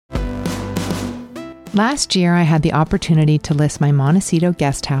Last year, I had the opportunity to list my Montecito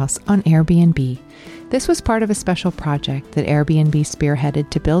guest house on Airbnb. This was part of a special project that Airbnb spearheaded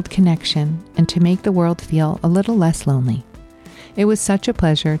to build connection and to make the world feel a little less lonely. It was such a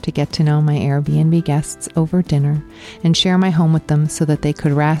pleasure to get to know my Airbnb guests over dinner and share my home with them so that they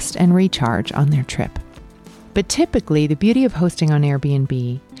could rest and recharge on their trip. But typically, the beauty of hosting on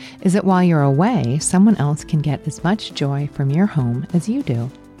Airbnb is that while you're away, someone else can get as much joy from your home as you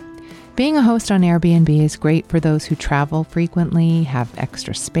do. Being a host on Airbnb is great for those who travel frequently, have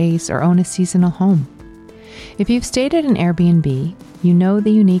extra space, or own a seasonal home. If you've stayed at an Airbnb, you know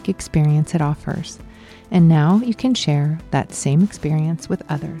the unique experience it offers. And now you can share that same experience with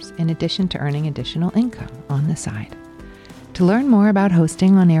others in addition to earning additional income on the side. To learn more about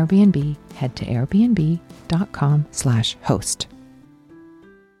hosting on Airbnb, head to airbnb.com/host.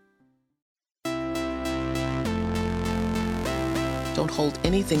 Don't hold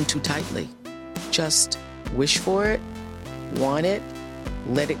anything too tightly. Just wish for it, want it,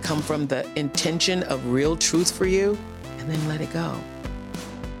 let it come from the intention of real truth for you, and then let it go.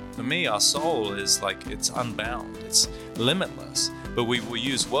 For me, our soul is like, it's unbound, it's limitless, but we will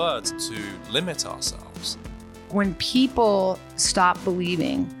use words to limit ourselves. When people stop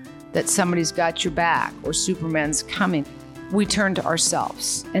believing that somebody's got your back or Superman's coming, we turn to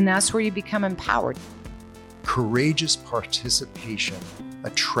ourselves, and that's where you become empowered. Courageous participation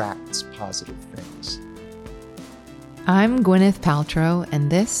attracts positive things. I'm Gwyneth Paltrow,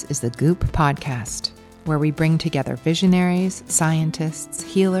 and this is the Goop Podcast, where we bring together visionaries, scientists,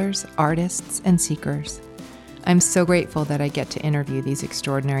 healers, artists, and seekers. I'm so grateful that I get to interview these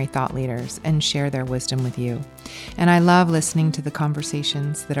extraordinary thought leaders and share their wisdom with you. And I love listening to the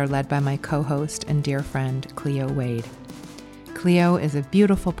conversations that are led by my co-host and dear friend, Cleo Wade. Cleo is a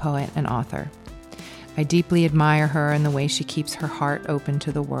beautiful poet and author. I deeply admire her and the way she keeps her heart open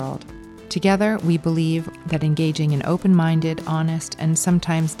to the world. Together, we believe that engaging in open-minded, honest, and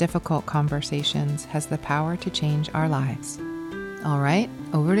sometimes difficult conversations has the power to change our lives. All right,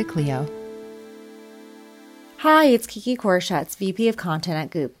 over to Cleo. Hi, it's Kiki Korschatz, VP of Content at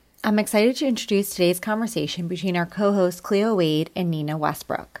Goop. I'm excited to introduce today's conversation between our co-hosts Cleo Wade and Nina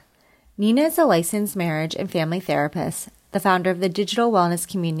Westbrook. Nina is a licensed marriage and family therapist, the founder of the digital wellness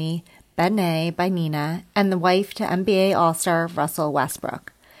community Benet by Nina, and the wife to NBA All-Star Russell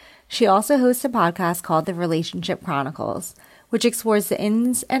Westbrook. She also hosts a podcast called The Relationship Chronicles, which explores the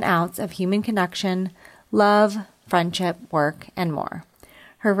ins and outs of human connection, love, friendship, work, and more.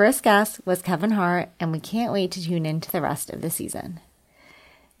 Her first guest was Kevin Hart, and we can't wait to tune into the rest of the season.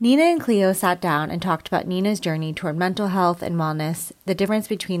 Nina and Cleo sat down and talked about Nina's journey toward mental health and wellness, the difference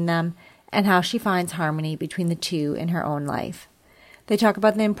between them, and how she finds harmony between the two in her own life. They talk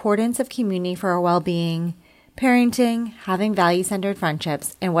about the importance of community for our well-being, parenting, having value-centered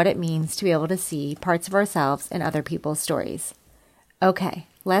friendships, and what it means to be able to see parts of ourselves in other people's stories. Okay,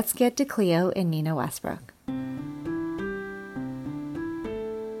 let's get to Cleo and Nina Westbrook.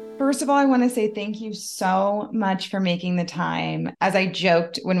 First of all, I want to say thank you so much for making the time. As I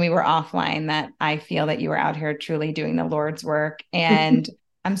joked when we were offline that I feel that you were out here truly doing the Lord's work. And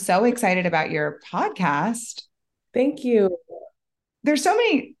I'm so excited about your podcast. Thank you. There's so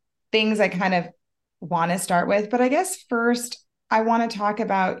many things I kind of want to start with, but I guess first I want to talk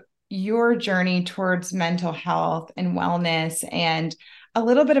about your journey towards mental health and wellness and a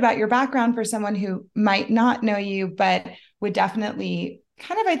little bit about your background for someone who might not know you, but would definitely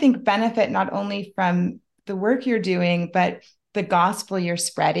kind of, I think, benefit not only from the work you're doing, but the gospel you're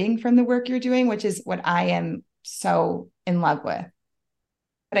spreading from the work you're doing, which is what I am so in love with.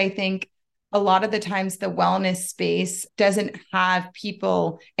 But I think a lot of the times the wellness space doesn't have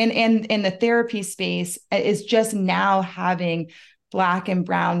people, and in the therapy space is just now having Black and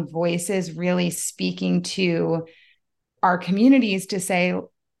brown voices really speaking to our communities to say,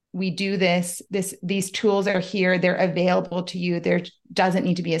 we do these tools are here, they're available to you. There doesn't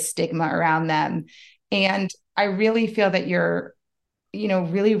need to be a stigma around them. And I really feel that you're,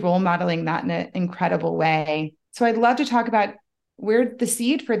 really role modeling that in an incredible way. So I'd love to talk about where did the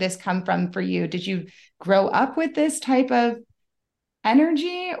seed for this come from for you? Did you grow up with this type of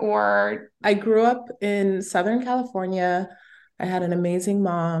energy or? I grew up in Southern California. I had an amazing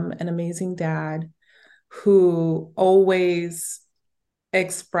mom, an amazing dad who always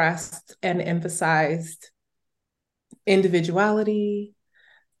expressed and emphasized individuality,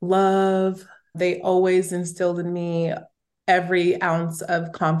 love. They always instilled in me every ounce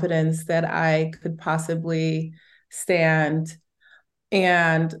of confidence that I could possibly stand.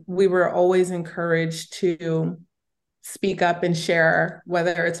 And we were always encouraged to speak up and share,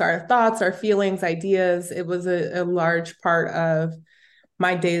 whether it's our thoughts, our feelings, ideas. It was a large part of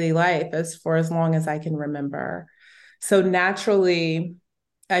my daily life as long as I can remember. So naturally,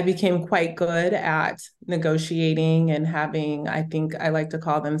 I became quite good at negotiating and having, I think I like to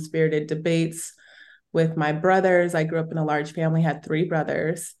call them spirited debates with my brothers. I grew up in a large family, had 3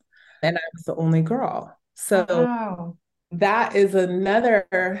 brothers, and I was the only girl. So Wow. that is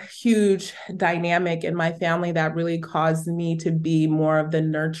another huge dynamic in my family that really caused me to be more of the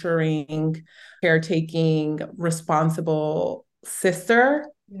nurturing, caretaking, responsible sister.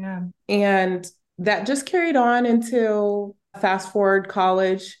 Yeah. And that just carried on into fast forward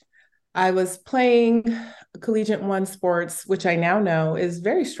college. I was playing collegiate one sports, which I now know is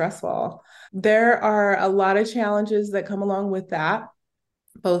very stressful. There are a lot of challenges that come along with that,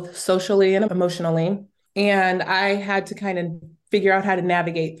 both socially and emotionally. And I had to kind of figure out how to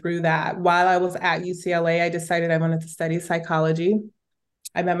navigate through that. While I was at UCLA, I decided I wanted to study psychology.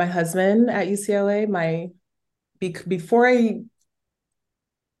 I met my husband at UCLA. Before I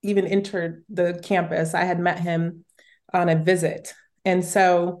even entered the campus, I had met him on a visit. And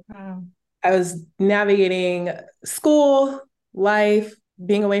so Wow. I was navigating school, life,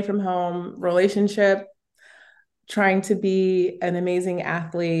 being away from home, relationship, trying to be an amazing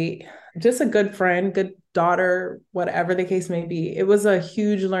athlete, just a good friend, good daughter, whatever the case may be. It was a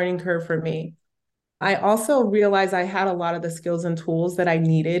huge learning curve for me. I also realized I had a lot of the skills and tools that I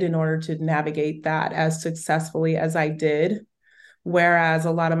needed in order to navigate that as successfully as I did, whereas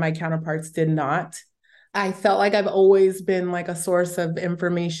a lot of my counterparts did not. I felt like I've always been like a source of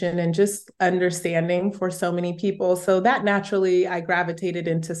information and just understanding for so many people. So that naturally, I gravitated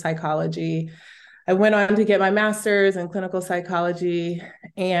into psychology. I went on to get my master's in clinical psychology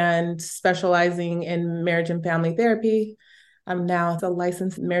and specializing in marriage and family therapy. I'm now a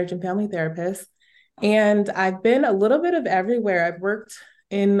licensed marriage and family therapist. And I've been a little bit of everywhere. I've worked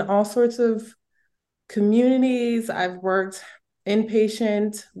in all sorts of communities. I've worked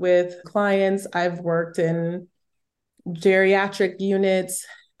inpatient with clients. I've worked in geriatric units.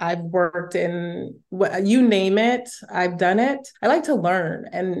 I've worked in what you name it, I've done it. I like to learn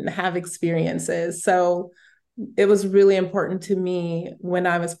and have experiences. So it was really important to me when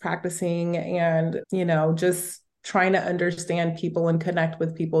I was practicing and, just trying to understand people and connect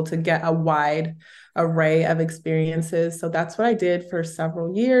with people to get a wide array of experiences. So that's what I did for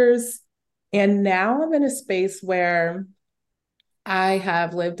several years. And now I'm in a space where I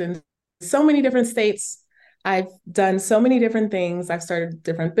have lived in so many different states. I've done so many different things. I've started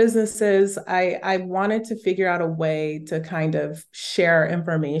different businesses. I wanted to figure out a way to kind of share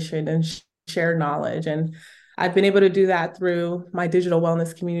information and share knowledge. And I've been able to do that through my digital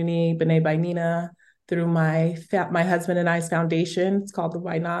wellness community, B'nai by Nina, through my husband and I's foundation. It's called the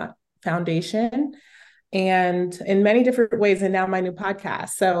Why Not Foundation. And in many different ways, and now my new podcast.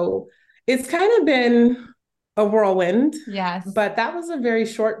 So it's kind of been a whirlwind. Yes. But that was a very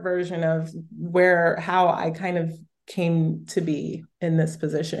short version of how I kind of came to be in this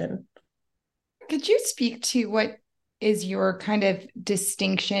position. Could you speak to what is your kind of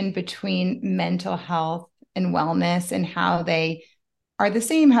distinction between mental health and wellness and how they are the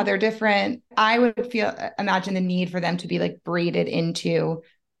same, how they're different? I would imagine the need for them to be like braided into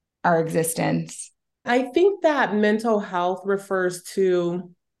our existence. I think that mental health refers to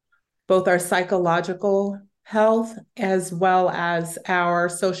both our psychological health as well as our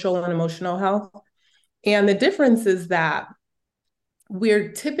social and emotional health. And the difference is that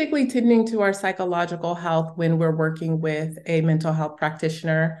we're typically tending to our psychological health when we're working with a mental health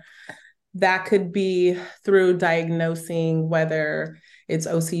practitioner. That could be through diagnosing whether it's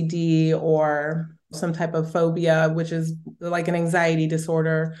OCD or some type of phobia, which is like an anxiety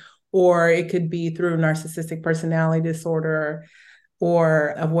disorder, or it could be through narcissistic personality disorder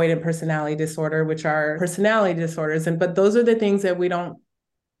or avoidant personality disorder, which are personality disorders. But those are the things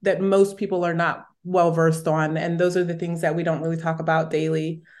that most people are not well versed on. And those are the things that we don't really talk about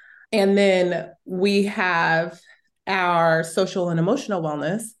daily. And then we have our social and emotional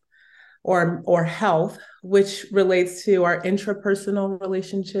wellness or health, which relates to our intrapersonal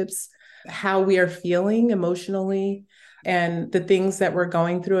relationships, how we are feeling emotionally, and the things that we're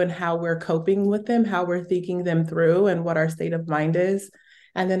going through and how we're coping with them, how we're thinking them through, and what our state of mind is.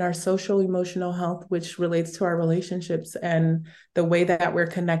 And then our social emotional health, which relates to our relationships and the way that we're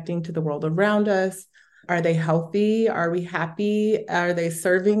connecting to the world around us. Are they healthy? Are we happy? Are they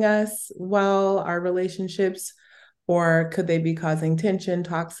serving us well, our relationships? Or could they be causing tension,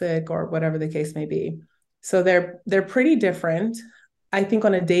 toxic, or whatever the case may be? So they're pretty different. I think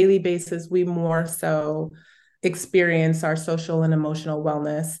on a daily basis, we more so experience our social and emotional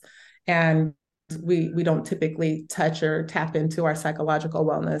wellness. And we don't typically touch or tap into our psychological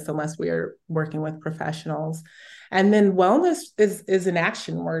wellness unless we are working with professionals. And then wellness is an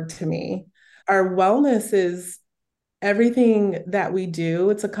action word to me. Our wellness is everything that we do.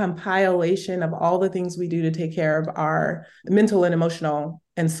 It's a compilation of all the things we do to take care of our mental and emotional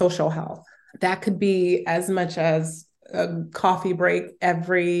and social health. That could be as much as a coffee break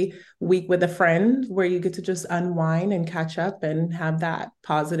every week with a friend where you get to just unwind and catch up and have that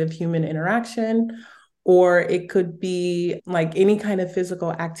positive human interaction. Or it could be like any kind of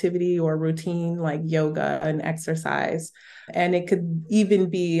physical activity or routine like yoga and exercise. And it could even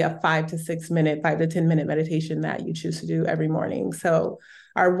be a 5 to 10 minute meditation that you choose to do every morning. So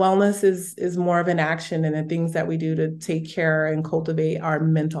our wellness is more of an action and the things that we do to take care and cultivate our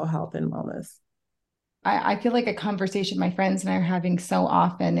mental health and wellness. I feel like a conversation my friends and I are having so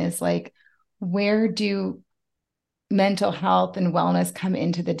often is like, where do mental health and wellness come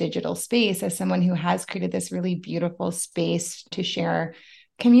into the digital space? As someone who has created this really beautiful space to share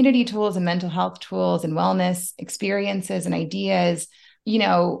community tools and mental health tools and wellness experiences and ideas,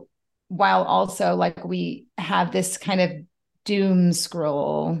 while also like we have this kind of doom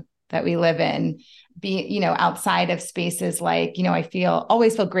scroll that we live in, outside of spaces like,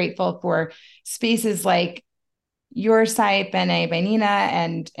 always feel grateful for spaces like your site, Bene by Nina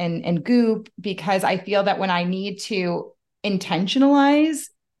and Goop, because I feel that when I need to intentionalize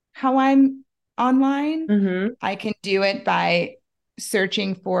how I'm online, I can do it by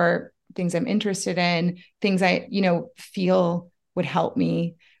searching for things I'm interested in, things I, feel would help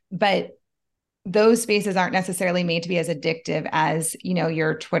me. But those spaces aren't necessarily made to be as addictive as,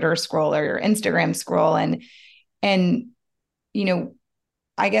 your Twitter scroll or your Instagram scroll. And,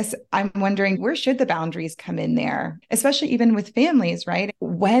 I guess I'm wondering, where should the boundaries come in there, especially even with families, right?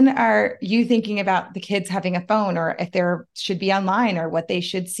 When are you thinking about the kids having a phone, or if they should be online, or what they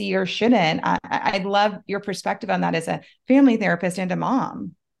should see or shouldn't? I'd love your perspective on that as a family therapist and a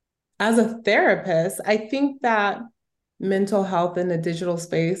mom. As a therapist, I think that mental health in the digital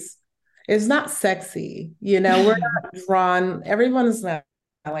space is not sexy. We're not drawn, everyone's not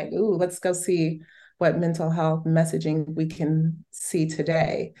like, ooh, let's go see what mental health messaging we can see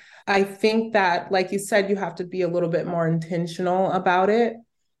today. I think that, like you said, you have to be a little bit more intentional about it.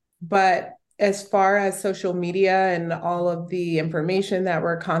 But as far as social media and all of the information that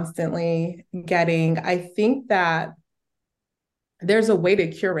we're constantly getting, I think that there's a way to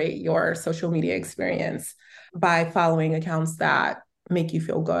curate your social media experience by following accounts that make you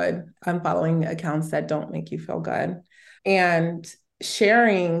feel good, unfollowing accounts that don't make you feel good, and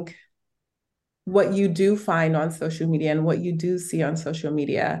sharing what you do find on social media and what you do see on social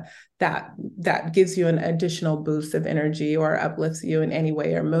media that gives you an additional boost of energy or uplifts you in any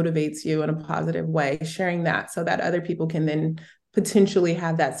way or motivates you in a positive way, sharing that so that other people can then potentially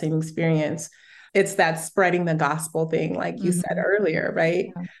have that same experience. It's that spreading the gospel thing, like you said earlier, right?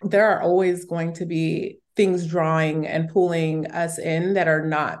 Yeah. There are always going to be things drawing and pulling us in that are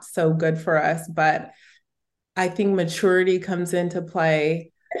not so good for us. But I think maturity comes into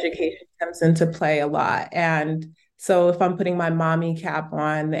play, education comes into play a lot. And so if I'm putting my mommy cap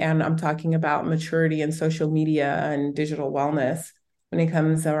on and I'm talking about maturity in social media and digital wellness, when it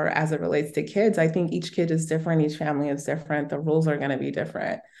comes, or as it relates to kids, I think each kid is different, each family is different, the rules are going to be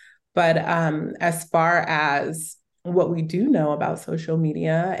different. But as far as what we do know about social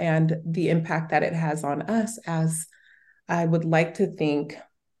media and the impact that it has on us, as I would like to think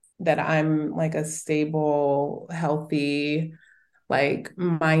that I'm like a stable, healthy, like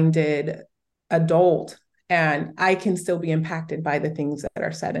minded adult, and I can still be impacted by the things that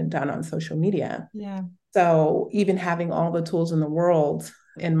are said and done on social media. Yeah. So even having all the tools in the world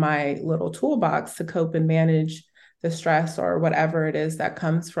in my little toolbox to cope and manage the stress or whatever it is that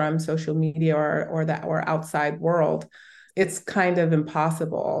comes from social media or outside world, it's kind of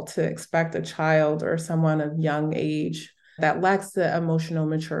impossible to expect a child or someone of young age that lacks the emotional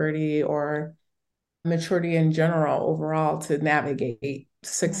maturity or maturity in general overall to navigate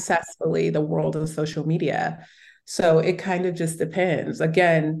successfully the world of social media. So it kind of just depends.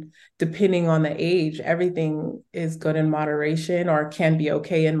 Again, depending on the age, everything is good in moderation or can be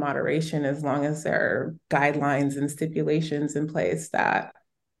okay in moderation as long as there are guidelines and stipulations in place that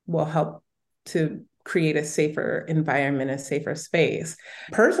will help to create a safer environment, a safer space.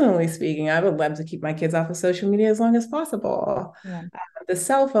 Personally speaking, I would love to keep my kids off of social media as long as possible. Yeah. The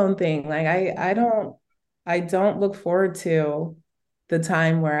cell phone thing, like I don't look forward to the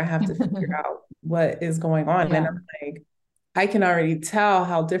time where I have to figure out what is going on. Yeah. And I'm like, I can already tell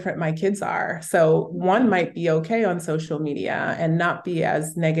how different my kids are. So one might be okay on social media and not be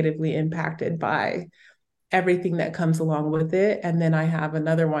as negatively impacted by everything that comes along with it. And then I have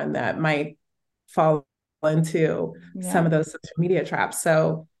another one that might fall into some of those social media traps.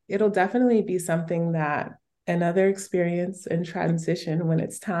 So it'll definitely be something that another experience and transition when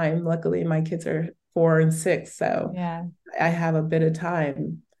it's time. Luckily, my kids are 4 and 6, so Yeah. I have a bit of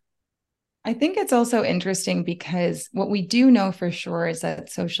time. I think it's also interesting because what we do know for sure is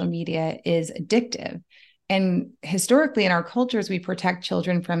that social media is addictive. And historically, in our cultures, we protect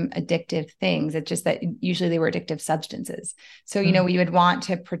children from addictive things. It's just that usually they were addictive substances. So, we would want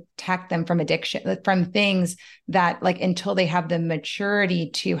to protect them from addiction, from things that, like, until they have the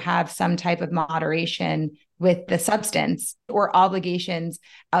maturity to have some type of moderation with the substance or obligations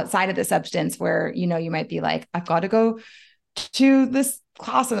outside of the substance, where, you might be like, I've got to go to this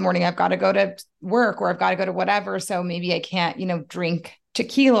class in the morning, I've got to go to work, or I've got to go to whatever. So maybe I can't, drink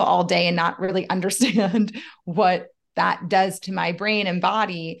tequila all day and not really understand what that does to my brain and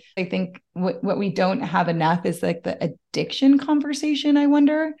body. I think what we don't have enough is like the addiction conversation, I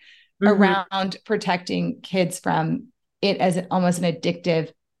wonder, around protecting kids from it as almost an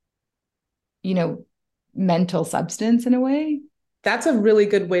addictive, mental substance in a way. That's a really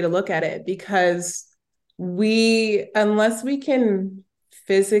good way to look at it, because unless we can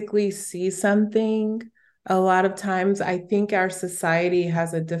physically see something, a lot of times I think our society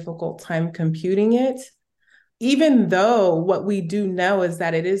has a difficult time computing it, even though what we do know is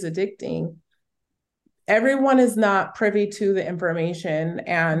that it is addicting. Everyone is not privy to the information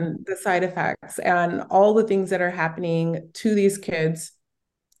and the side effects and all the things that are happening to these kids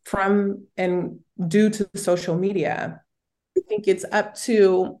from and due to social media. I think it's up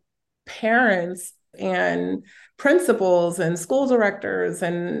to parents and principals and school directors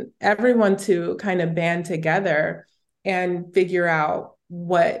and everyone to kind of band together and figure out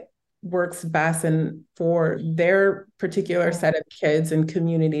what works best and for their particular set of kids and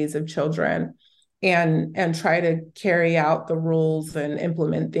communities of children, and try to carry out the rules and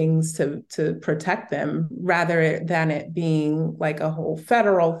implement things to protect them, rather than it being like a whole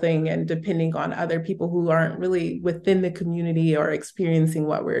federal thing and depending on other people who aren't really within the community or experiencing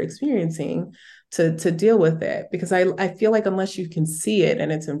what we're experiencing to deal with it. Because I feel like unless you can see it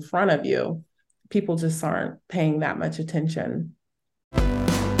and it's in front of you, people just aren't paying that much attention.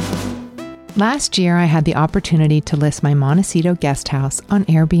 Last year, I had the opportunity to list my Montecito guest house on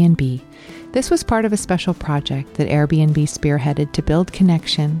Airbnb. This was part of a special project that Airbnb spearheaded to build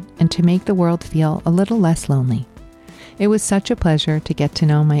connection and to make the world feel a little less lonely. It was such a pleasure to get to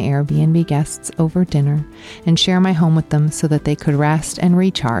know my Airbnb guests over dinner and share my home with them so that they could rest and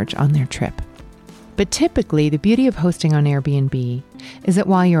recharge on their trip. But typically, the beauty of hosting on Airbnb is that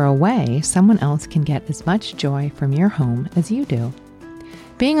while you're away, someone else can get as much joy from your home as you do.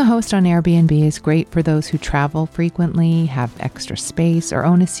 Being a host on Airbnb is great for those who travel frequently, have extra space, or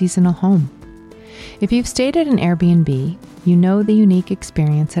own a seasonal home. If you've stayed at an Airbnb, you know the unique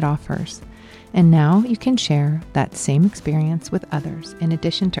experience it offers. And now you can share that same experience with others in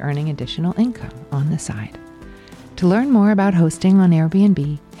addition to earning additional income on the side. To learn more about hosting on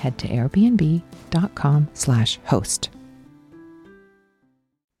Airbnb, head to airbnb.com/host.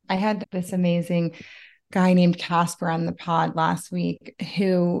 I had this amazing guy named Casper on the pod last week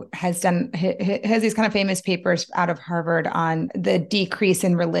who has these kind of famous papers out of Harvard on the decrease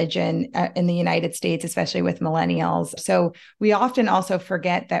in religion in the United States, especially with millennials. So we often also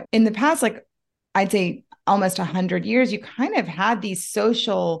forget that in the past, like I'd say almost 100 years, you kind of had these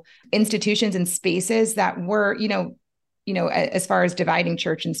social institutions and spaces that were, as far as dividing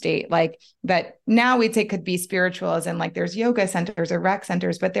church and state, like that now we'd say could be spiritual, as in like there's yoga centers or rec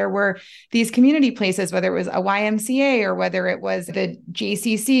centers, but there were these community places, whether it was a YMCA or whether it was the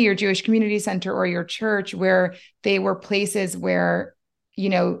JCC, your Jewish Community Center, or your church, where they were places where,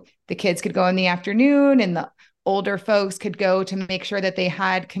 the kids could go in the afternoon and the older folks could go to make sure that they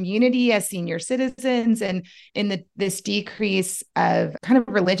had community as senior citizens. And in this decrease of kind of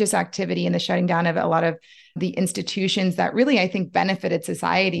religious activity and the shutting down of a lot of the institutions that really, I think, benefited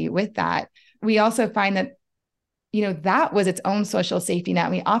society with that, we also find that, that was its own social safety net.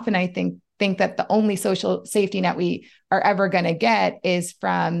 We often, I think that the only social safety net we are ever going to get is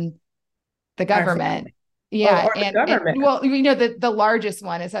from the government. Yeah. Or the government. The largest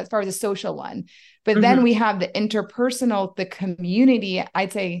one is as far as the social one. But then we have the interpersonal, the community,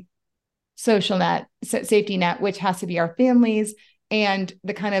 I'd say social net, safety net, which has to be our families and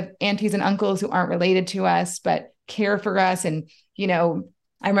the kind of aunties and uncles who aren't related to us, but care for us. And,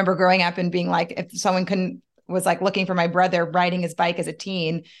 I remember growing up and being like, if someone was like looking for my brother riding his bike as a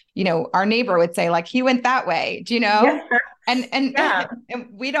teen, our neighbor would say like, he went that way, do you know? Yeah. And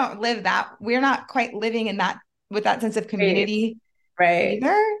we don't live that. We're not quite living in that with that sense of community. Right.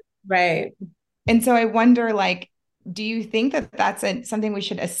 Either. Right. And so I wonder, like, do you think that that's something we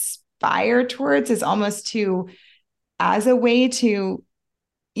should aspire towards, is almost as a way to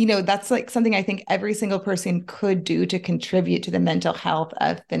that's like something I think every single person could do to contribute to the mental health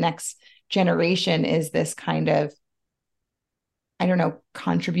of the next generation, is this kind of, I don't know,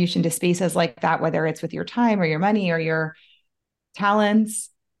 contribution to spaces like that, whether it's with your time or your money or your talents.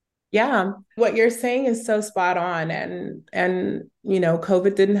 Yeah, what you're saying is so spot on. And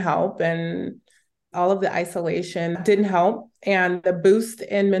COVID didn't help, and all of the isolation didn't help. And the boost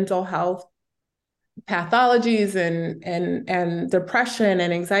in mental health pathologies and depression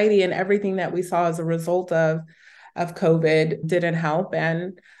and anxiety and everything that we saw as a result of COVID didn't help.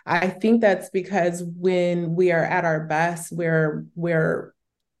 And I think that's because when we are at our best, we're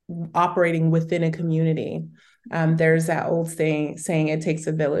operating within a community. There's that old saying, it takes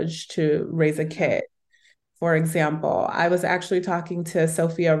a village to raise a kid. For example, I was actually talking to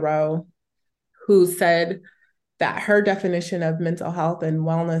Sophia Rowe, who said that her definition of mental health and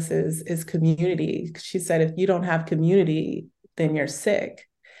wellness is community. She said, if you don't have community, then you're sick.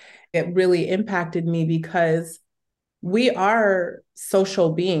 It really impacted me because we are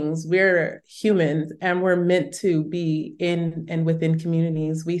social beings. We're humans, and we're meant to be in and within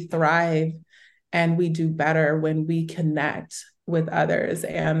communities. We thrive and we do better when we connect with others.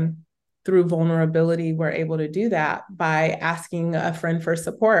 And through vulnerability, we're able to do that by asking a friend for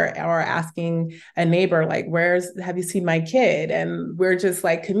support, or asking a neighbor, like, have you seen my kid? And we're just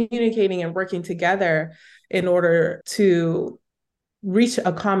like communicating and working together in order to reach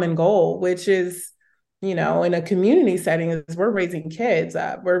a common goal, which is, in a community setting, is we're raising kids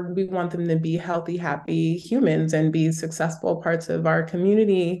where we want them to be healthy, happy humans and be successful parts of our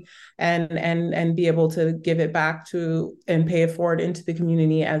community, and be able to give it back to and pay it forward into the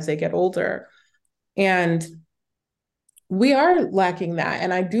community as they get older. And we are lacking that.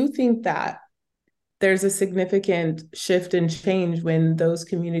 And I do think that there's a significant shift and change when those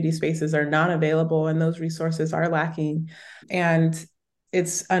community spaces are not available and those resources are lacking. And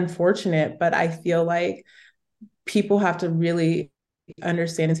it's unfortunate, but I feel like people have to really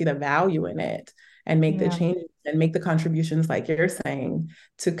understand and see the value in it and make the changes and make the contributions, like you're saying,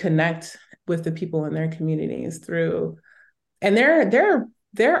 to connect with the people in their communities through. And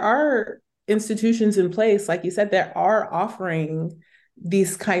there are institutions in place, like you said, that are offering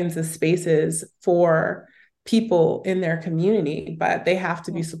these kinds of spaces for people in their community, but they have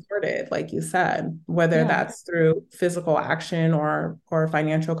to be supported, like you said, whether that's through physical action or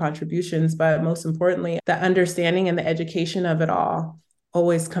financial contributions. But most importantly, the understanding and the education of it all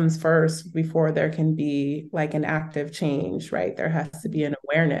always comes first before there can be like an active change, right? There has to be an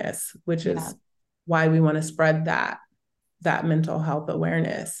awareness, which is why we want to spread that mental health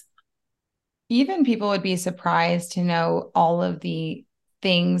awareness. Even people would be surprised to know all of the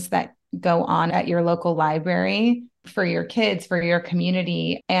things that go on at your local library for your kids, for your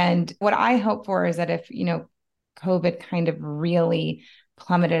community. And what I hope for is that if, COVID kind of really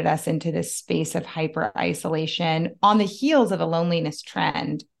plummeted us into this space of hyper isolation on the heels of a loneliness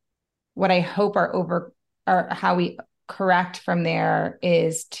trend, what I hope or how we correct from there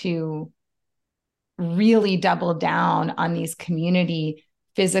is to really double down on these community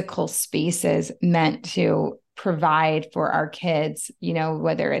physical spaces meant to provide for our kids,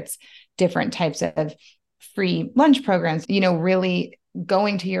 whether it's different types of free lunch programs, really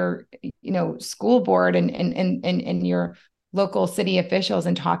going to your, school board and your local city officials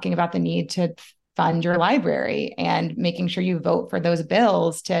and talking about the need to fund your library and making sure you vote for those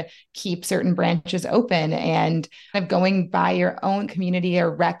bills to keep certain branches open, and kind of going by your own community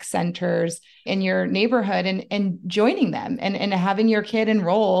or rec centers in your neighborhood and joining them and having your kid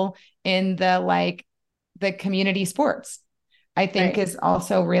enroll in the community sports, I think is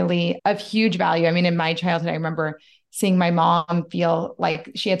also really of huge value. I mean, in my childhood, I remember seeing my mom feel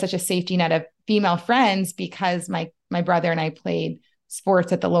like she had such a safety net of female friends because my brother and I played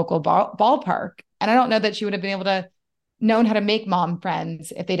sports at the local ballpark. And I don't know that she would have been able to known how to make mom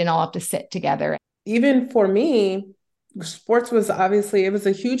friends if they didn't all have to sit together. Even for me, sports was obviously, it was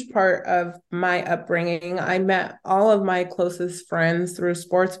a huge part of my upbringing. I met all of my closest friends through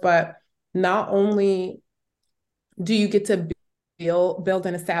sports, but not only do you get to build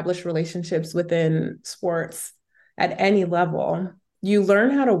and establish relationships within sports at any level, you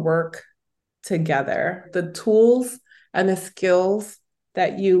learn how to work together. The tools and the skills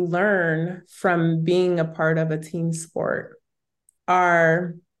that you learn from being a part of a team sport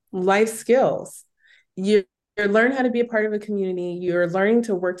are life skills. You learn how to be a part of a community. You're learning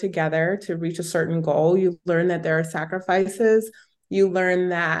to work together to reach a certain goal. You learn that there are sacrifices. You learn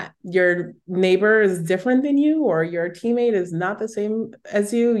that your neighbor is different than you, or your teammate is not the same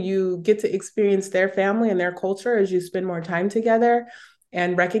as you. You get to experience their family and their culture as you spend more time together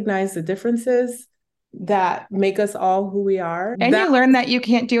and recognize the differences. that make us all who we are. And you learn that you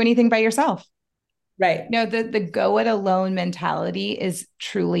can't do anything by yourself. Right. No, the go it alone mentality is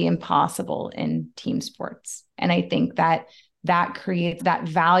truly impossible in team sports. And I think that creates that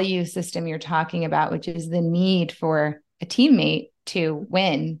value system you're talking about, which is the need for a teammate to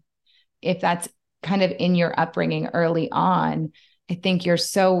win. If that's kind of in your upbringing early on, I think you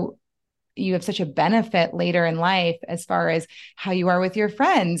have such a benefit later in life as far as how you are with your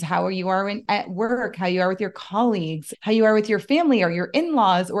friends, how you are at work, how you are with your colleagues, how you are with your family or your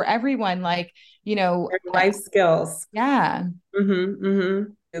in-laws or everyone, like, life skills. Yeah. Mm-hmm,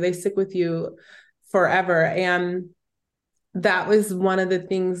 mm-hmm. They stick with you forever. And that was one of the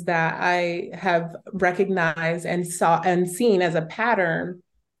things that I have recognized and saw and seen as a pattern.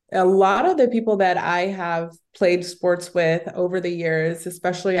 A lot of the people that I have played sports with over the years,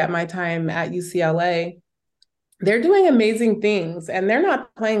 especially at my time at UCLA, they're doing amazing things and they're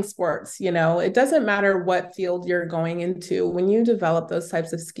not playing sports. It doesn't matter what field you're going into. When you develop those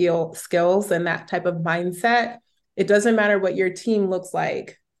types of skills and that type of mindset, it doesn't matter what your team looks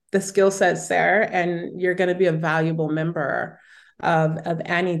like. The skill set's there and you're going to be a valuable member of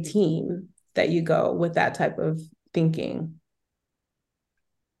any team that you go with that type of thinking.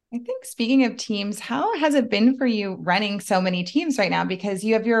 I think speaking of teams, how has it been for you running so many teams right now? Because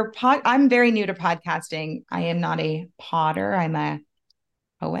you have your I'm very new to podcasting. I am not a podder. I'm a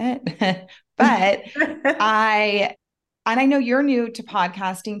poet, but I know you're new to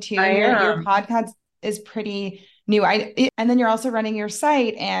podcasting too. Your podcast is pretty new. And then you're also running your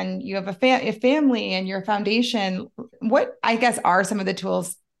site and you have a family and your foundation. What, I guess, are some of the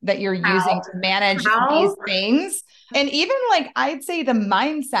tools that you're using to manage these things? And even I'd say the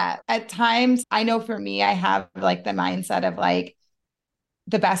mindset at times, I know for me, I have the mindset of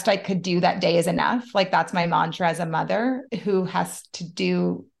the best I could do that day is enough. That's my mantra as a mother who has to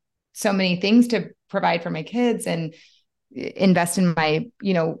do so many things to provide for my kids and invest in my,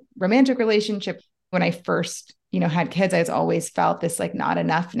 romantic relationship. When I first, had kids, I always felt this not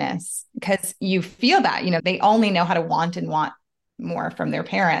enoughness, because you feel that, they only know how to want and want more from their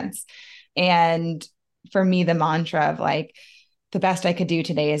parents. And for me, the mantra of the best I could do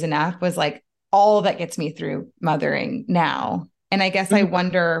today is enough was all that gets me through mothering now. And I guess I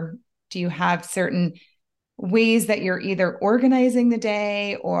wonder, do you have certain ways that you're either organizing the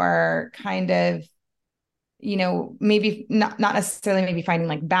day or kind of, maybe not necessarily maybe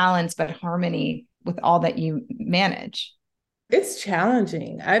finding balance, but harmony with all that you manage? It's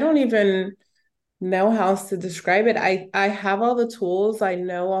challenging. I don't even know how else to describe it. I have all the tools. I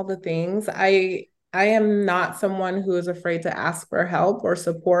know all the things. I am not someone who is afraid to ask for help or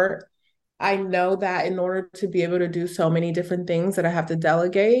support. I know that in order to be able to do so many different things that I have to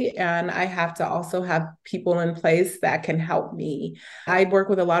delegate, and I have to also have people in place that can help me. I work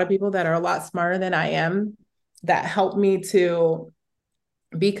with a lot of people that are a lot smarter than I am that help me to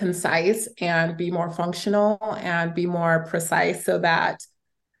be concise and be more functional and be more precise so that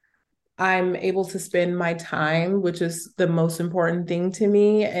I'm able to spend my time, which is the most important thing to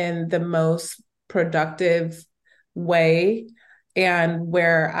me, in the most productive way and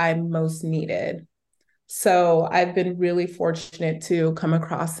where I'm most needed. So I've been really fortunate to come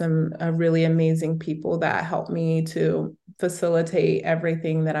across some really amazing people that help me to facilitate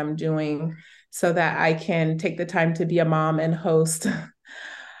everything that I'm doing so that I can take the time to be a mom and host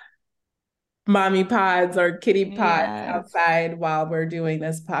mommy pods or kitty pods outside while we're doing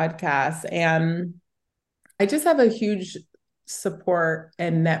this podcast. And I just have a huge support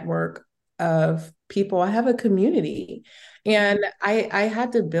and network of people. I have a community and I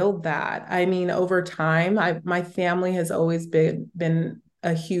had to build that. I mean, over time, my family has always been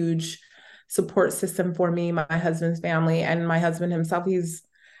a huge support system for me, my husband's family, and my husband himself.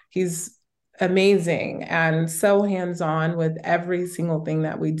 He's amazing and so hands-on with every single thing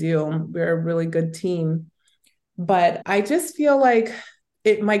that we do. We're a really good team. But I just feel like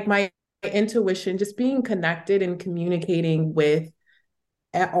my intuition, just being connected and communicating with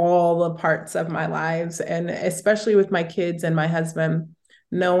all the parts of my lives, and especially with my kids and my husband,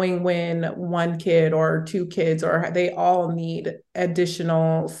 knowing when one kid or two kids, or they all need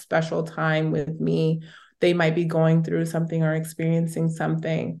additional special time with me. They might be going through something or experiencing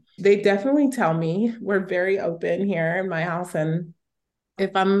something. They definitely tell me. We're very open here in my house. And if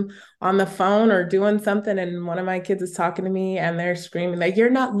I'm on the phone or doing something and one of my kids is talking to me and they're screaming,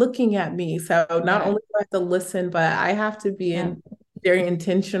 you're not looking at me. So not only do I have to listen, but I have to be very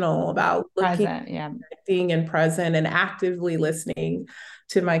intentional about looking, acting and present and actively listening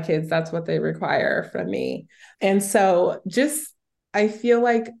to my kids. That's what they require from me. And so I feel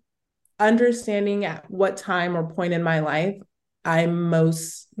like understanding at what time or point in my life I'm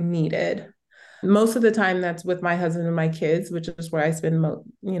most needed. Most of the time that's with my husband and my kids, which is where I spend,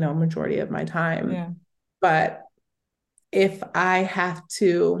 majority of my time. Yeah. But if I have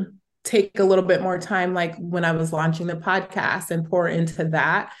to take a little bit more time, like when I was launching the podcast, and pour into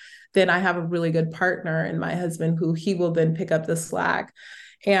that, then I have a really good partner in my husband who he will then pick up the slack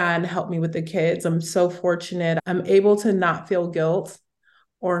and help me with the kids. I'm so fortunate. I'm able to not feel guilt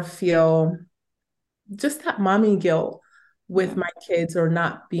or feel just that mommy guilt with my kids or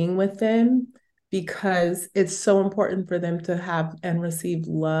not being with them, because it's so important for them to have and receive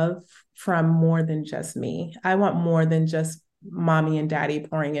love from more than just me. I want more than just mommy and daddy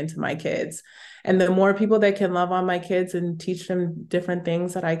pouring into my kids. And the more people that can love on my kids and teach them different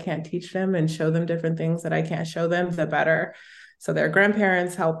things that I can't teach them and show them different things that I can't show them, the better. So their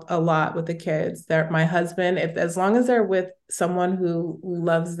grandparents help a lot with the kids. My husband, as long as they're with someone who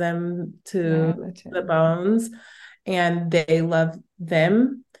loves them to the bones and they love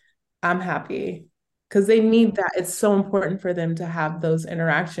them, I'm happy, because they need that. It's so important for them to have those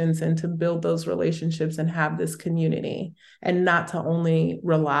interactions and to build those relationships and have this community, and not to only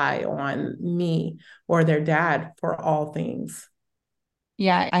rely on me or their dad for all things.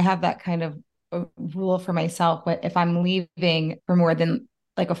 Yeah, I have that kind of a rule for myself, but if I'm leaving for more than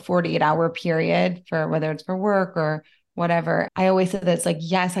like a 48-hour period, for whether it's for work or whatever, I always say that it's like,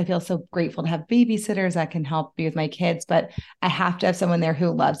 yes, I feel so grateful to have babysitters that can help be with my kids, but I have to have someone there who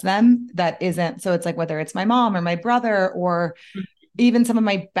loves them. That isn't, so it's like, whether it's my mom or my brother, or even some of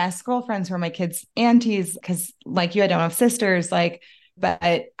my best girlfriends who are my kids' aunties, because like you, I don't have sisters, like,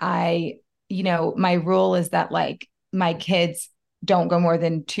 but my rule is that like my kids don't go more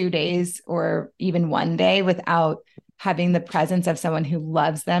than 2 days or even 1 day without having the presence of someone who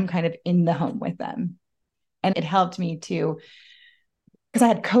loves them kind of in the home with them. And it helped me too, because I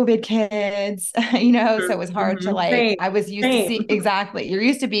had COVID kids, so it was hard to I was used to see, exactly. You're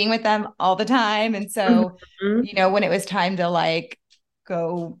used to being with them all the time. And so, when it was time to like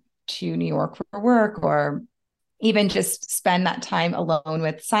go to New York for work, or even just spend that time alone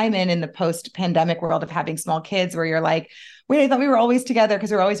with Simon in the post-pandemic world of having small kids, where you're like, wait, I thought we were always together because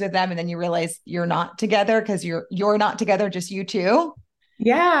we're always with them. And then you realize you're not together because you're not together, just you two.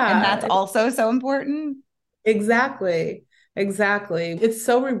 Yeah. And that's also so important. Exactly. It's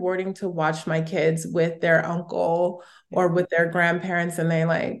so rewarding to watch my kids with their uncle or with their grandparents, and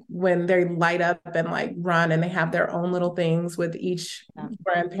they when they light up and run, and they have their own little things with each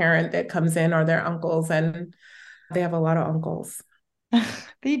grandparent that comes in, or their uncles, and they have a lot of uncles.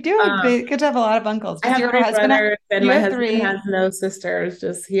 They do. They get to have a lot of uncles. I have three brothers, and my husband has no sisters.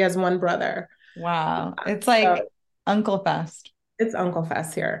 Just he has one brother. Wow. It's like Uncle Fest. It's Uncle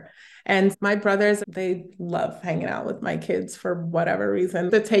Fest here. And my brothers, they love hanging out with my kids for whatever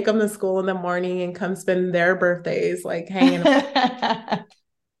reason. To take them to school in the morning and come spend their birthdays hanging out.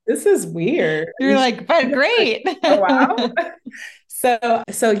 This is weird. You're like, but great. Oh, wow.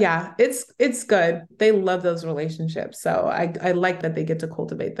 So yeah, it's good. They love those relationships. So I like that they get to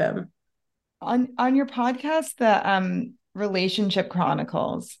cultivate them. On your podcast, the Relationship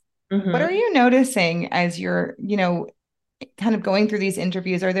Chronicles, what are you noticing as you're, kind of going through these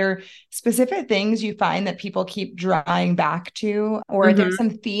interviews? Are there specific things you find that people keep drawing back to, or are there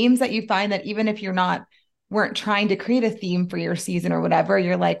some themes that you find that even if weren't trying to create a theme for your season or whatever,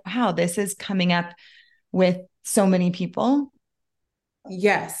 you're like, wow, this is coming up with so many people?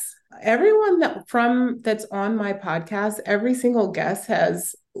 Yes. Everyone that's on my podcast, every single guest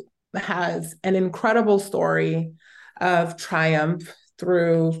has an incredible story of triumph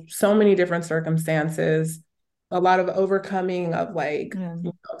through so many different circumstances, a lot of overcoming of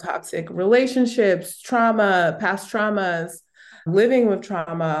toxic relationships, trauma, past traumas, living with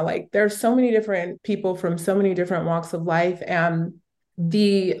trauma. There's so many different people from so many different walks of life, and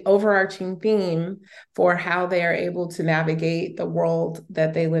the overarching theme for how they are able to navigate the world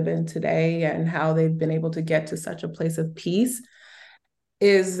that they live in today and how they've been able to get to such a place of peace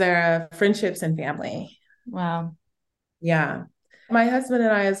is their friendships and family. Wow. Yeah. My husband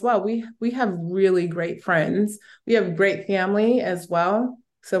and I as well, we have really great friends. We have great family as well.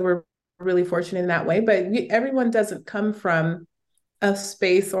 So we're really fortunate in that way. But everyone doesn't come from a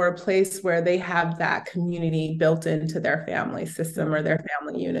space or a place where they have that community built into their family system or their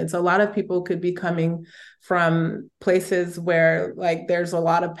family units. A lot of people could be coming from places where there's a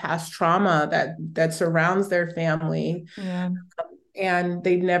lot of past trauma that surrounds their family. Yeah. And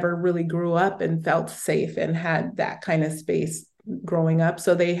they never really grew up and felt safe and had that kind of space growing up.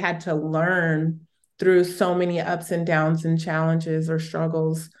 So they had to learn through so many ups and downs and challenges or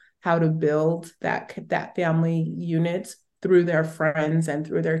struggles how to build that family unit through their friends and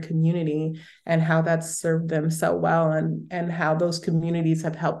through their community, and how that's served them so well, and how those communities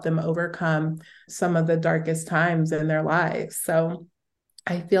have helped them overcome some of the darkest times in their lives. So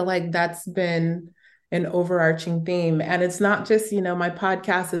I feel like that's been an overarching theme. And it's not just, my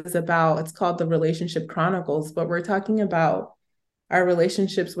podcast is about, it's called The Relationship Chronicles, but we're talking about our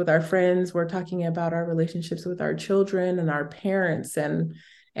relationships with our friends. We're talking about our relationships with our children and our parents,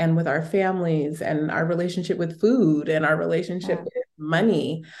 and with our families, and our relationship with food, and our relationship with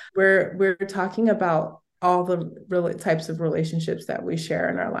money. We're talking about all the types of relationships that we share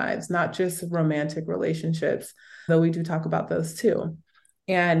in our lives, not just romantic relationships, though we do talk about those too.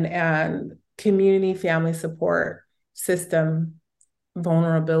 And community, family support system,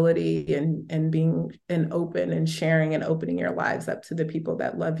 vulnerability, and being open and sharing and opening your lives up to the people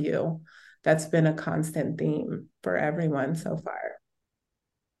that love you. That's been a constant theme for everyone so far.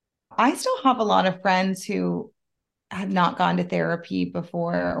 I still have a lot of friends who have not gone to therapy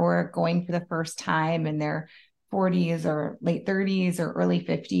before, or going for the first time in their 40s or late 30s or early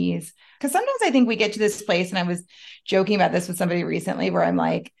 50s. Because sometimes I think we get to this place, and I was joking about this with somebody recently, where I'm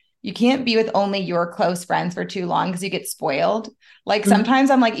like, you can't be with only your close friends for too long because you get spoiled. Like sometimes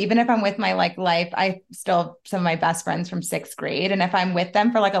I'm like, even if I'm with my life, I still have some of my best friends from 6th grade. And if I'm with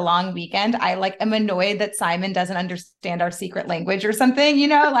them for like a long weekend, I am annoyed that Simon doesn't understand our secret language or something,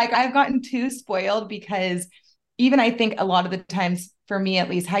 like I've gotten too spoiled, because even I think a lot of the times, for me at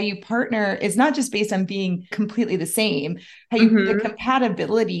least, how you partner is not just based on being completely the same. The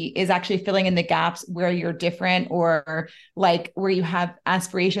compatibility is actually filling in the gaps where you're different, or like where you have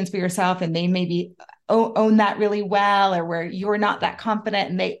aspirations for yourself and they maybe own that really well, or where you're not that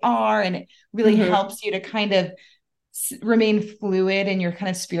confident and they are. And it really helps you to kind of remain fluid in your kind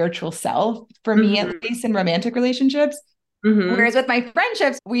of spiritual self, for me, at least in romantic relationships. Whereas with my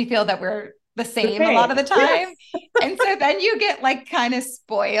friendships, we feel that we're the same a lot of the time. And so then you get like kind of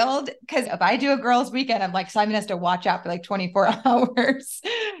spoiled, because if I do a girls' weekend, I'm like, Simon has to watch out for like 24 hours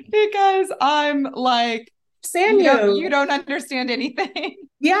because I'm like, you don't understand anything.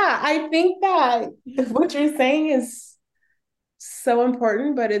 Yeah, I think that what you're saying is so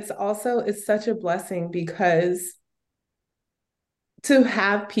important, but it's such a blessing, because to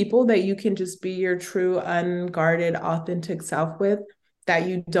have people that you can just be your true, unguarded, authentic self with, that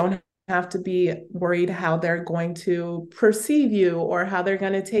you don't have to be worried how they're going to perceive you or how they're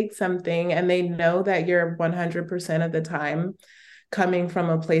going to take something. And they know that you're 100% of the time coming from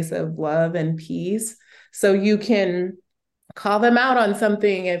a place of love and peace. So you can call them out on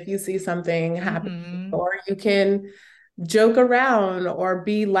something if you see something happen, or you can joke around or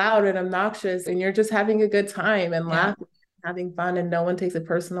be loud and obnoxious, and you're just having a good time and laughing, having fun, and no one takes it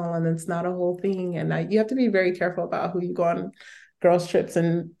personal, and it's not a whole thing. And you have to be very careful about who you go on girls' trips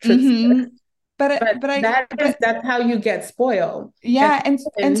and trips. But that's how you get spoiled. Yeah.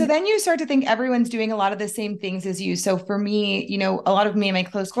 And so then you start to think everyone's doing a lot of the same things as you. So for me, a lot of me and my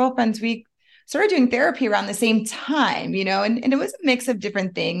close girlfriends, we started doing therapy around the same time, and it was a mix of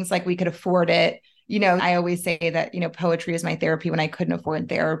different things. Like we could afford it. I always say that, poetry is my therapy when I couldn't afford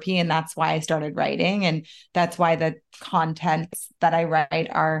therapy. And that's why I started writing. And that's why the contents that I write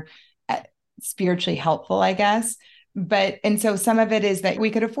are spiritually helpful, I guess. And so some of it is that we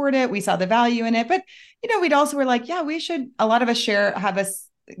could afford it. We saw the value in it, but, we'd also were like, yeah, we should, a lot of us have us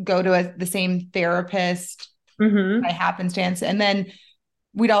go to the same therapist by happenstance. And then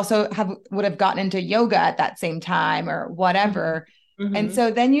we'd also would have gotten into yoga at that same time or whatever. And so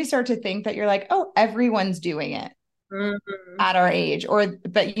then you start to think that you're like, oh, everyone's doing it at our age,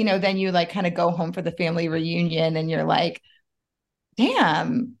 but then you like kind of go home for the family reunion and you're like,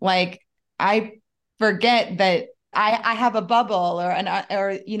 damn, like I forget that I have a bubble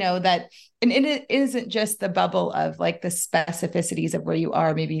that, and it isn't just the bubble of like the specificities of where you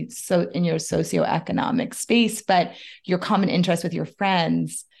are, maybe so in your socioeconomic space, but your common interest with your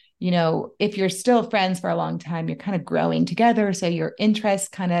friends. If you're still friends for a long time, you're kind of growing together. So your interests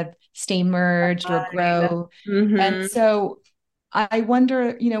kind of stay merged or grow. And so I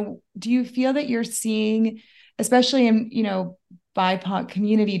wonder, do you feel that you're seeing, especially in, BIPOC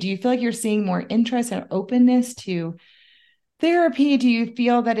community, do you feel like you're seeing more interest and openness to therapy? Do you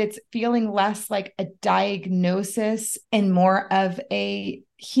feel that it's feeling less like a diagnosis and more of a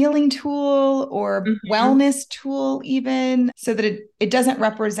healing tool or wellness tool, even, so that it doesn't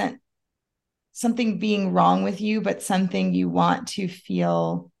represent something being wrong with you, but something you want to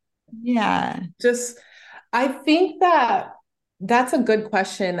feel? Yeah. I think that's a good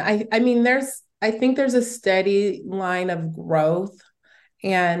question. I mean, I think there's a steady line of growth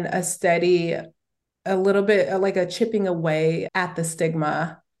and a little bit like a chipping away at the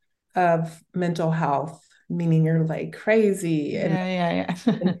stigma of mental health, meaning you're like crazy, and Yeah.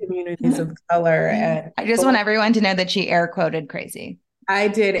 in communities of color. And I just want everyone to know that she air quoted crazy. I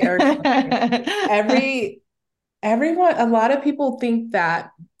did air quote. Everyone, a lot of people think that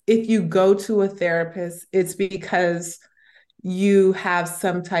if you go to a therapist, it's because you have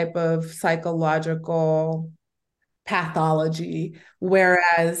some type of psychological pathology,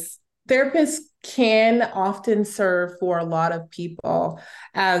 whereas therapists can often serve for a lot of people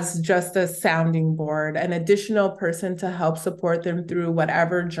as just a sounding board, an additional person to help support them through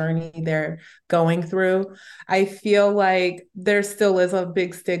whatever journey they're going through. I feel like there still is a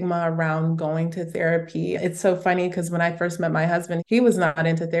big stigma around going to therapy. It's so funny because when I first met my husband, he was not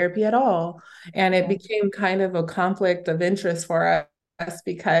into therapy at all. And it became kind of a conflict of interest for us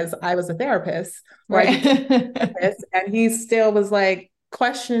because I was a therapist, right? And he still was like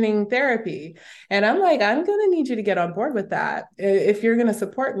questioning therapy. And I'm like, I'm going to need you to get on board with that if you're going to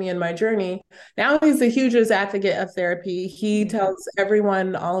support me in my journey. Now he's the hugest advocate of therapy. He tells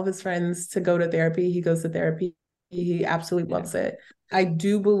everyone, all of his friends, to go to therapy. He goes to therapy. He absolutely loves it. I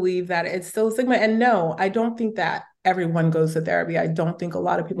do believe that it's still a stigma. And no, I don't think that everyone goes to therapy. I don't think a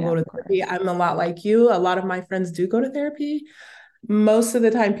lot of people go to therapy. I'm a lot like you. A lot of my friends do go to therapy. Most of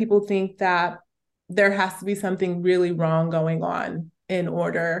the time, people think that there has to be something really wrong going on in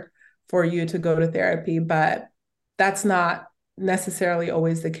order for you to go to therapy, but that's not necessarily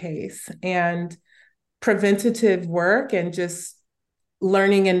always the case. And preventative work and just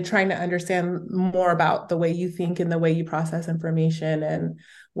learning and trying to understand more about the way you think and the way you process information and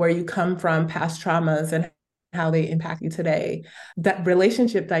where you come from, past traumas, and how they impact you today. That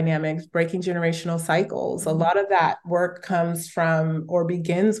relationship dynamics, breaking generational cycles, a lot of that work comes from or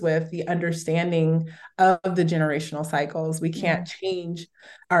begins with the understanding of the generational cycles. We can't change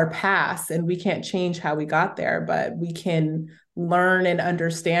our past and we can't change how we got there, but we can learn and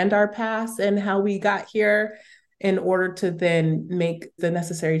understand our past and how we got here in order to then make the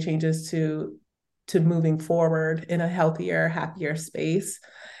necessary changes to moving forward in a healthier, happier space.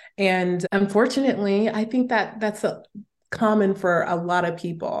 And unfortunately, I think that that's common for a lot of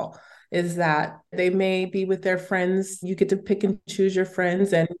people, is that they may be with their friends. You get to pick and choose your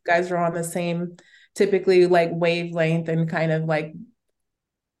friends, and you guys are on the same, typically like wavelength and kind of like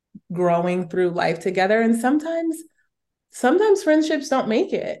growing through life together. And sometimes friendships don't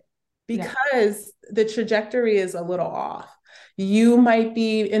make it because the trajectory is a little off. You might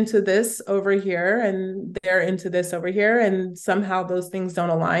be into this over here and they're into this over here, and somehow those things don't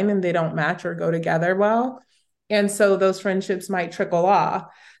align and they don't match or go together well. And so those friendships might trickle off.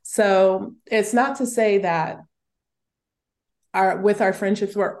 So it's not to say that with our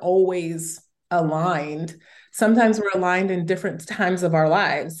friendships, we're always aligned. Sometimes we're aligned in different times of our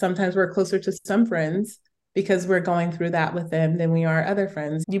lives. Sometimes we're closer to some friends because we're going through that with them than we are other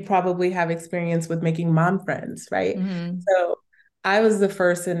friends. You probably have experience with making mom friends, right? So I was the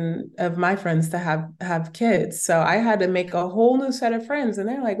first of my friends to have kids. So I had to make a whole new set of friends. And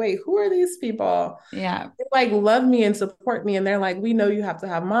they're like, wait, who are these people? Yeah. They like love me and support me. And they're like, we know you have to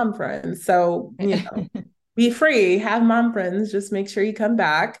have mom friends. So, be free, have mom friends, just make sure you come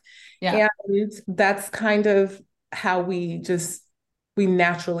back. Yeah. And that's kind of how we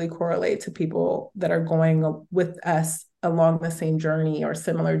naturally correlate to people that are going with us along the same journey or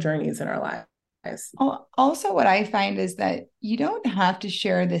similar journeys in our lives. Also, what I find is that you don't have to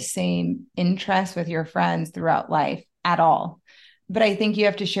share the same interests with your friends throughout life at all. But I think you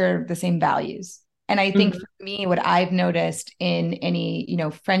have to share the same values. And I think for me, what I've noticed in any,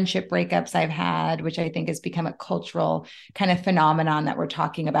 friendship breakups I've had, which I think has become a cultural kind of phenomenon that we're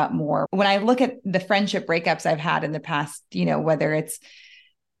talking about more. When I look at the friendship breakups I've had in the past, whether it's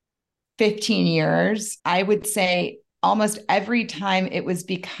 15 years, I would say almost every time it was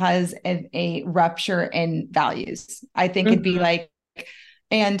because of a rupture in values. I think it'd be like,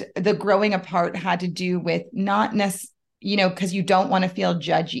 and the growing apart had to do with not necessarily, because you don't want to feel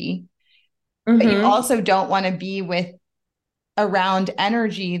judgy, but you also don't want to be around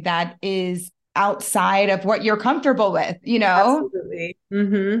energy that is outside of what you're comfortable with, Absolutely.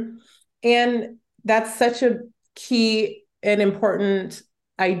 And that's such a key and important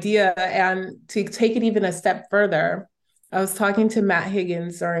idea. And to take it even a step further, I was talking to Matt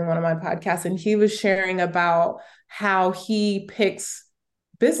Higgins during one of my podcasts, and he was sharing about how he picks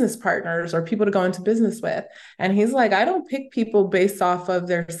business partners or people to go into business with. And he's like, I don't pick people based off of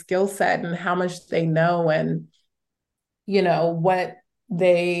their skill set and how much they know and, what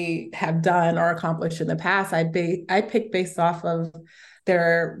they have done or accomplished in the past. I pick based off of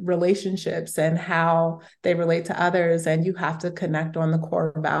their relationships and how they relate to others. And you have to connect on the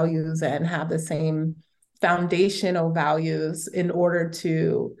core values and have the same foundational values in order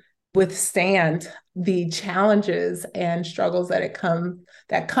to withstand the challenges and struggles that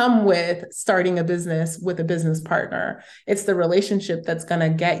come with starting a business with a business partner. It's the relationship that's going to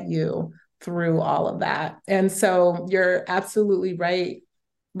get you through all of that. And so you're absolutely right.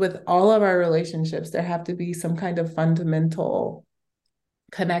 With all of our relationships, there have to be some kind of fundamental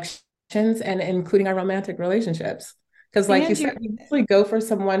connections, and including our romantic relationships. Because like you said, we usually go for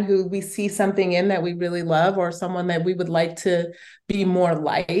someone who we see something in that we really love, or someone that we would like to be more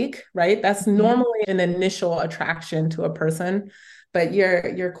like, right? That's normally an initial attraction to a person, but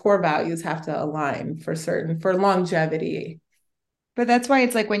your core values have to align for longevity. But that's why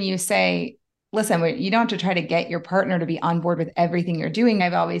it's like when you say, listen, you don't have to try to get your partner to be on board with everything you're doing.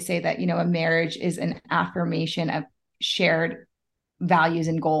 I've always say that, a marriage is an affirmation of shared values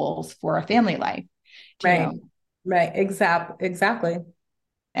and goals for a family life. Right. Exactly.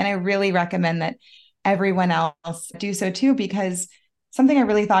 And I really recommend that everyone else do so too, because something I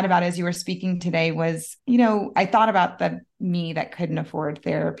really thought about as you were speaking today was, I thought about the me that couldn't afford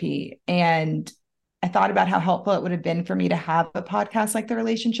therapy. And I thought about how helpful it would have been for me to have a podcast like the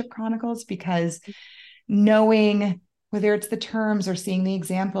Relationship Chronicles, because knowing whether it's the terms or seeing the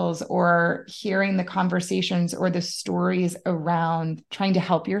examples or hearing the conversations or the stories around trying to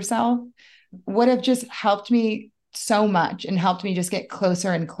help yourself would have just helped me so much and helped me just get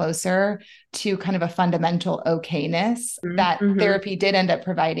closer and closer to kind of a fundamental okayness that therapy did end up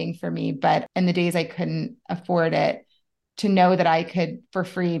providing for me. But in the days I couldn't afford it, to know that I could for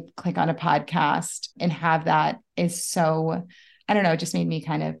free click on a podcast and have that is so, I don't know, it just made me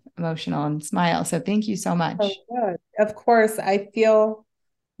kind of emotional and smile. So thank you so much. Oh, of course. I feel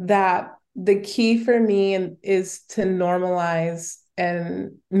that the key for me is to normalize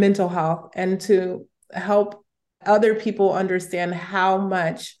and mental health and to help other people understand how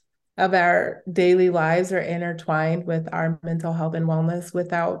much of our daily lives are intertwined with our mental health and wellness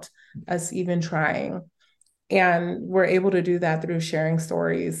without us even trying. And we're able to do that through sharing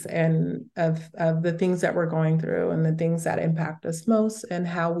stories and of the things that we're going through and the things that impact us most and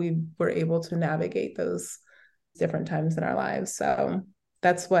how we were able to navigate those different times in our lives. So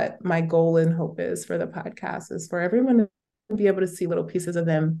that's what my goal and hope is for the podcast, is for everyone to be able to see little pieces of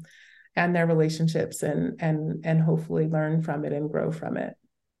them and their relationships and hopefully learn from it and grow from it.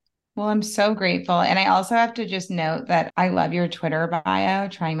 Well, I'm so grateful. And I also have to just note that I love your Twitter bio,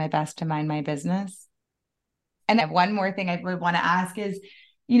 trying my best to mind my business. And I have one more thing I would want to ask is,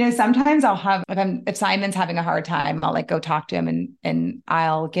 sometimes I'll have, if Simon's having a hard time, I'll like go talk to him and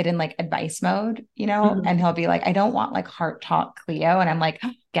I'll get in like advice mode, and he'll be like, I don't want like heart talk, Cleo. And I'm like,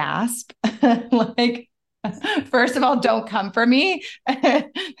 gasp. Like, first of all, don't come for me.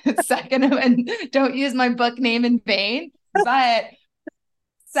 Second of all, don't use my book name in vain. But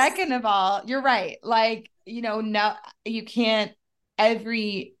second of all, you're right. Like, no, you can't,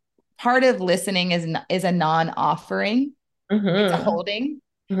 every part of listening is a non-offering. It's a holding.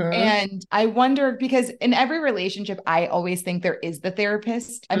 And I wonder, because in every relationship, I always think there is the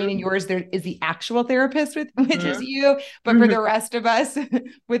therapist. I mean, in yours, there is the actual therapist, which is you. But for the rest of us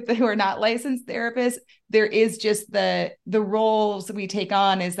who are not licensed therapists, there is just the roles we take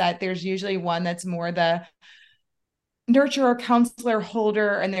on is that there's usually one that's more the nurturer, counselor,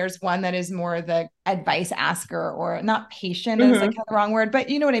 holder, and there's one that is more the advice asker, or not patient is like the wrong word, but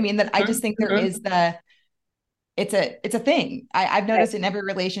you know what I mean? That I just think there is it's a thing. I've noticed in every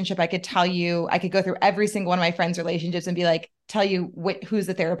relationship, I could go through every single one of my friends' relationships and be like, tell you who's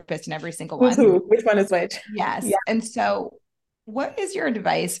the therapist in every single one. Which one is which? Yes. Yeah. And so what is your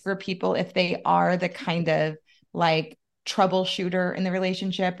advice for people if they are the kind of like troubleshooter in the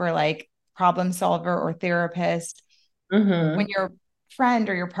relationship, or like problem solver or therapist? When your friend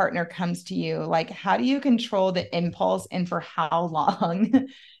or your partner comes to you, like, how do you control the impulse and for how long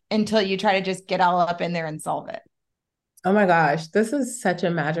until you try to just get all up in there and solve it? Oh my gosh, this is such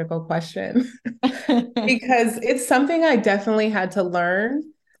a magical question because it's something I definitely had to learn.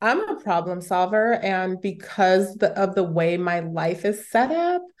 I'm a problem solver, and because of the way my life is set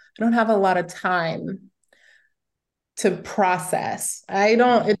up, I don't have a lot of time to process.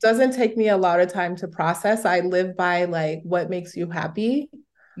 It doesn't take me a lot of time to process. I live by like, what makes you happy?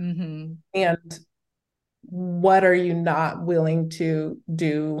 And what are you not willing to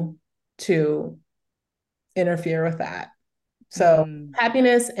do to interfere with that? So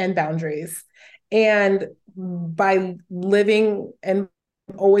happiness and boundaries. And by living and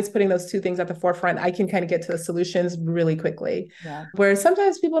always putting those two things at the forefront, I can kind of get to the solutions really quickly. Yeah. Where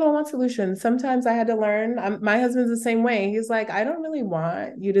sometimes people don't want solutions. Sometimes I had to learn. My husband's the same way. He's like, I don't really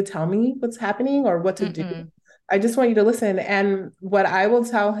want you to tell me what's happening or what to do. I just want you to listen. And what I will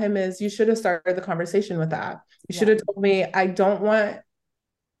tell him is, you should have started the conversation with that. You should have told me, I don't want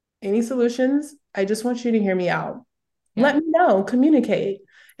any solutions. I just want you to hear me out. Yeah. Let me know, communicate.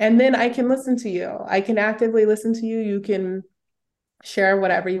 And then I can listen to you. I can actively listen to you. You can share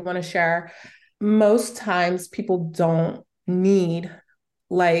whatever you want to share. Most times people don't need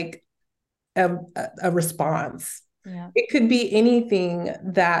like a response. Yeah. It could be anything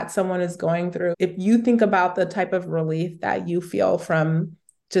that someone is going through. If you think about the type of relief that you feel from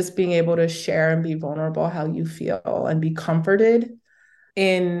just being able to share and be vulnerable, how you feel and be comforted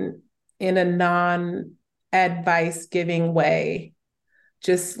in a non-advice giving way,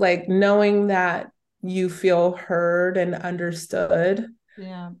 just like knowing that you feel heard and understood,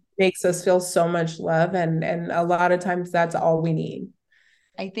 makes us feel so much love. And a lot of times that's all we need.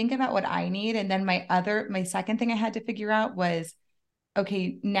 I think about what I need. And then my second thing I had to figure out was,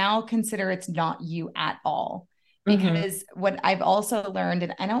 okay, now consider it's not you at all. Because what I've also learned,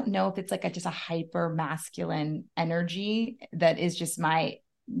 and I don't know if it's like just a hyper masculine energy that is just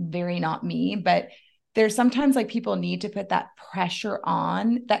very not me, but there's sometimes like people need to put that pressure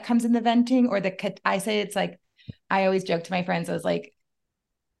on that comes in the venting, or I say it's like, I always joke to my friends, I was like,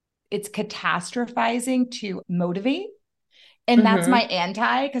 it's catastrophizing to motivate. And that's my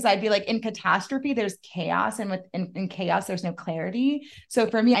anti, because I'd be like, in catastrophe, there's chaos. And in chaos, there's no clarity. So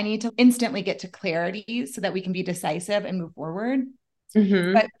for me, I need to instantly get to clarity so that we can be decisive and move forward.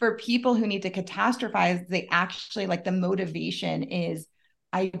 But for people who need to catastrophize, they actually like the motivation is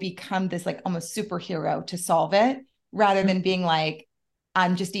I become this like almost superhero to solve it, rather than being like,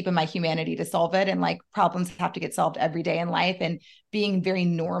 I'm just deep in my humanity to solve it. And like problems have to get solved every day in life. And being very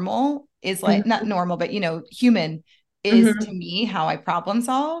normal is like, not normal, but human is to me how I problem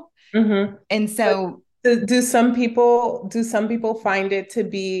solve. And so do some people find it to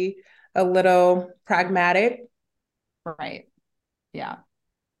be a little pragmatic? Right. Yeah.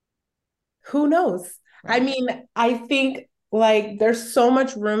 Who knows? Right. I mean, I think like there's so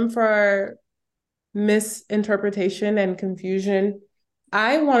much room for misinterpretation and confusion.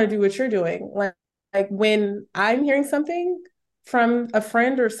 I want to do what you're doing. Like when I'm hearing something from a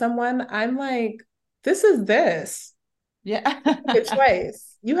friend or someone, I'm like, this is this. Yeah. A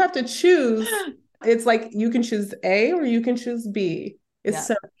choice. You have to choose. It's like you can choose A or you can choose B. It's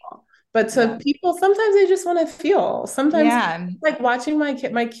simple. But to people, sometimes they just want to feel. Sometimes like watching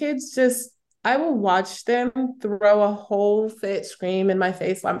my kids just, I will watch them throw a whole fit scream in my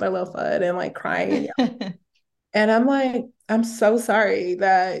face, slamp their little foot and like crying. And I'm like, I'm so sorry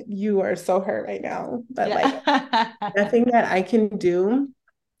that you are so hurt right now. But like nothing that I can do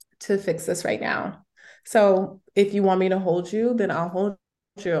to fix this right now. So if you want me to hold you, then I'll hold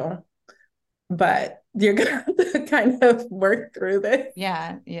you. But you're gonna have to kind of work through this.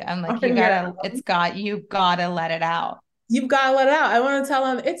 Yeah. I'm like, you've got to let it out. You've got to let it out. I want to tell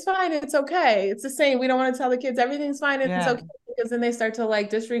them it's fine. It's okay. It's the same. We don't want to tell the kids everything's fine. It's okay, because then they start to like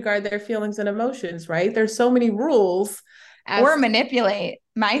disregard their feelings and emotions, right? There's so many rules. Or manipulate.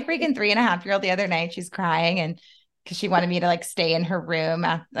 My freaking 3.5-year-old the other night, she's crying and because she wanted me to like stay in her room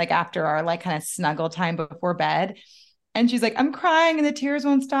after our like kind of snuggle time before bed. And she's like, I'm crying and the tears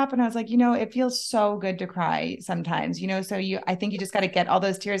won't stop. And I was like, it feels so good to cry sometimes, so I think you just got to get all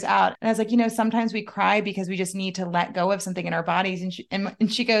those tears out. And I was like, sometimes we cry because we just need to let go of something in our bodies.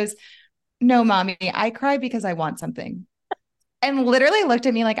 And she goes, no, mommy, I cry because I want something. And literally looked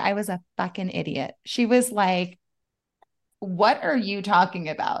at me like I was a fucking idiot. She was like, what are you talking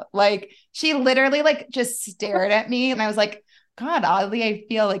about? Like, she literally like just stared at me. And I was like, God, oddly, I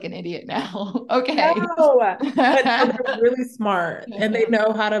feel like an idiot now. Okay. No, but they're really smart and they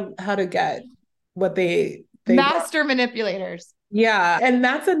know how to get what they master want. Manipulators. Yeah. And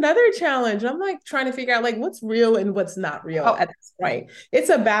that's another challenge. I'm like trying to figure out like what's real and what's not real at this point. It's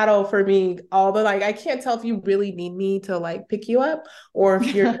a battle for me. I can't tell if you really need me to like pick you up or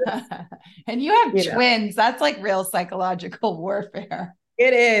if you're and you have twins. That's like real psychological warfare.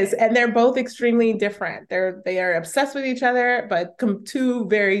 It is. And they're both extremely different. They are obsessed with each other, but two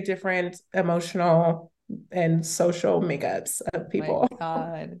very different emotional and social makeups of people. Oh my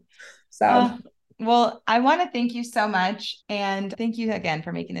God. So, well, I want to thank you so much. And thank you again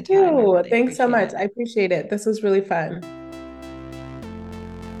for making the time. Thanks so much. I appreciate it. This was really fun.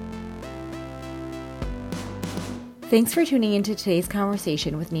 Thanks for tuning into today's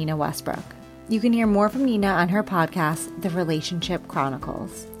conversation with Nina Westbrook. You can hear more from Nina on her podcast, The Relationship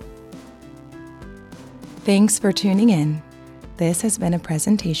Chronicles. Thanks for tuning in. This has been a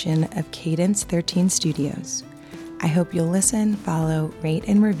presentation of Cadence 13 Studios. I hope you'll listen, follow, rate,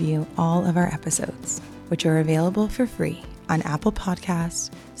 and review all of our episodes, which are available for free on Apple Podcasts,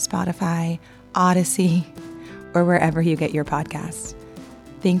 Spotify, Odyssey, or wherever you get your podcasts.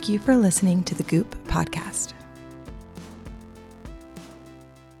 Thank you for listening to the Goop Podcast.